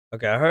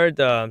Okay, I heard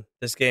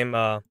this game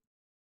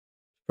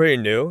pretty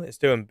new. It's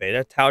still in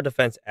beta. Tower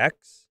Defense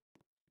X.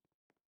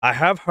 I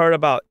have heard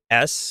about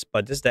S,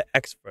 but this is the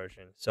X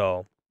version.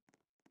 So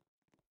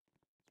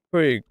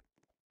pretty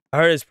I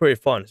heard it's pretty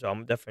fun, so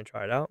I'm definitely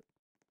try it out.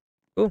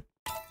 Cool.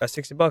 Got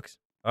 60 bucks.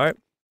 Alright.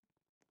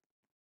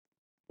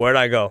 Where'd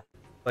I go?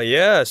 But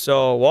yeah,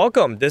 so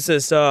welcome. This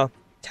is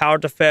Tower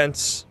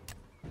Defense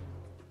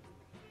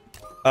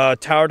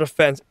Tower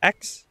Defense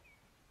X.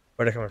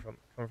 Where are they coming from?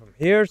 Coming from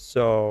here,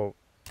 so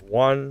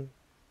one.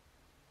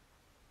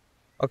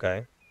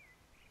 Okay.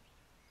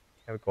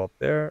 Can we go up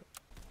there?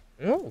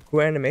 Oh,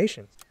 cool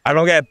animations. I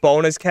don't get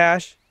bonus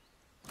cash.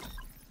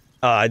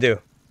 I do.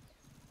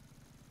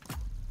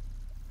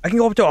 I can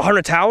go up to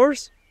 100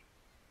 towers?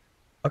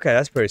 Okay,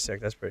 that's pretty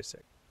sick. That's pretty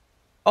sick.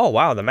 Oh,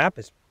 wow. The map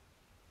is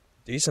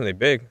decently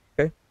big.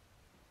 Okay.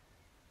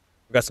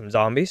 We got some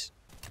zombies.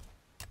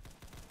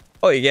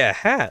 Oh, you get a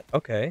hat.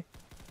 Okay.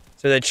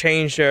 So they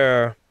changed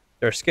their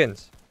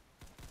skins.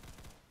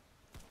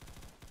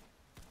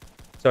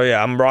 So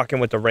yeah, I'm rocking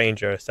with the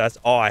Ranger. So that's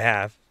all I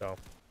have. So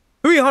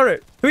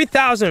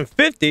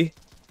 3,050.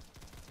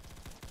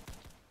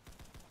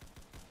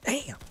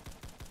 Damn.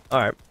 All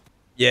right.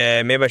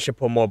 Yeah, maybe I should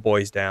put more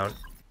boys down.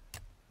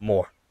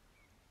 More.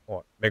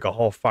 Make a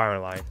whole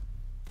firing line.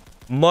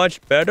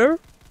 Much better.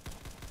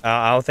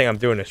 I don't think I'm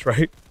doing this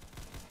right.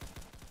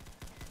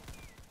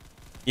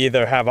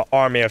 Either have an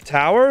army of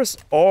towers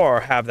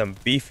or have them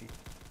beefy.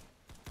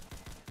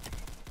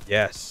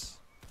 Yes.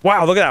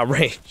 Wow, look at that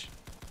range.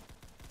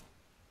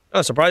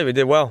 Oh, surprised we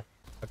did well.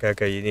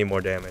 Okay, you need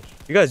more damage.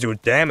 You guys do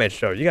damage,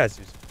 though. You guys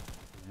do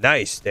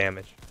nice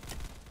damage.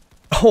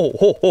 Oh,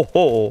 ho, ho,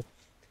 ho.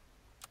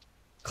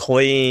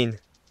 Clean.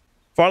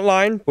 Front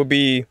line will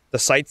be the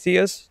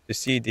sightseers to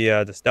see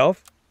the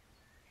stealth.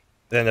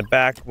 Then the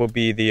back will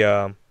be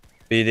the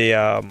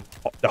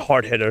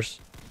hard hitters.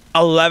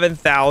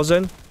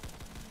 11,000.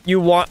 You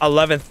want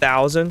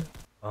 11,000?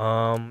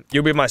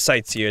 You'll be my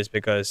sightseers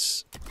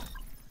because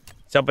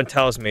something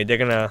tells me they're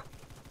gonna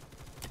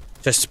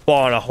just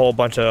spawn a whole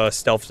bunch of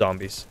stealth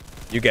zombies.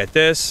 You get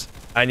this.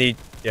 I need.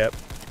 Yep.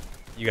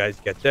 You guys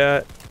get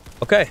that.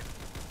 Okay.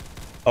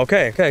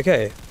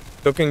 Okay.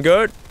 Looking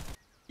good.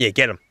 Yeah,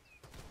 get him.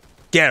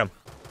 Get him.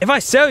 If I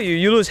sell you,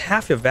 you lose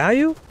half your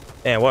value?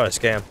 Man, what a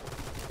scam.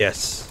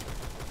 Yes.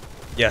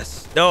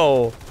 Yes.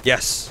 No.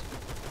 Yes.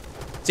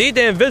 See,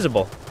 they're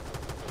invisible.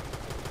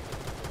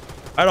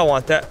 I don't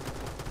want that.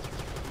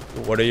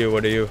 What are you?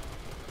 What are you?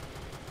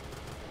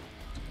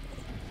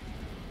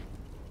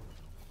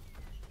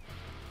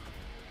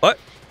 What?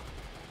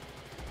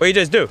 What you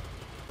just do?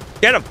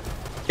 Get him.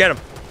 Get him.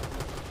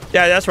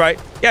 Yeah, that's right.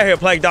 Get here,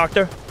 Plague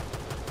Doctor.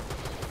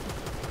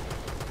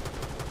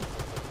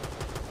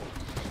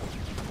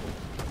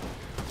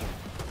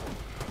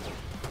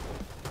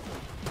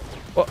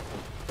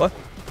 What?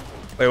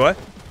 Wait, what?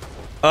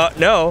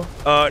 No.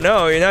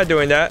 No, you're not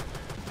doing that.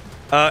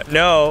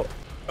 No.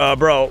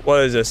 Bro,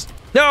 what is this?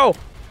 No!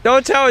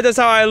 Don't tell me that's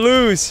how I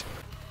lose!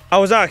 I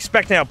was not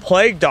expecting a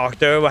Plague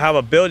Doctor would have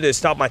ability to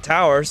stop my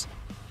towers.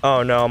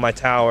 Oh no, my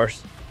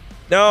towers.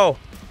 No!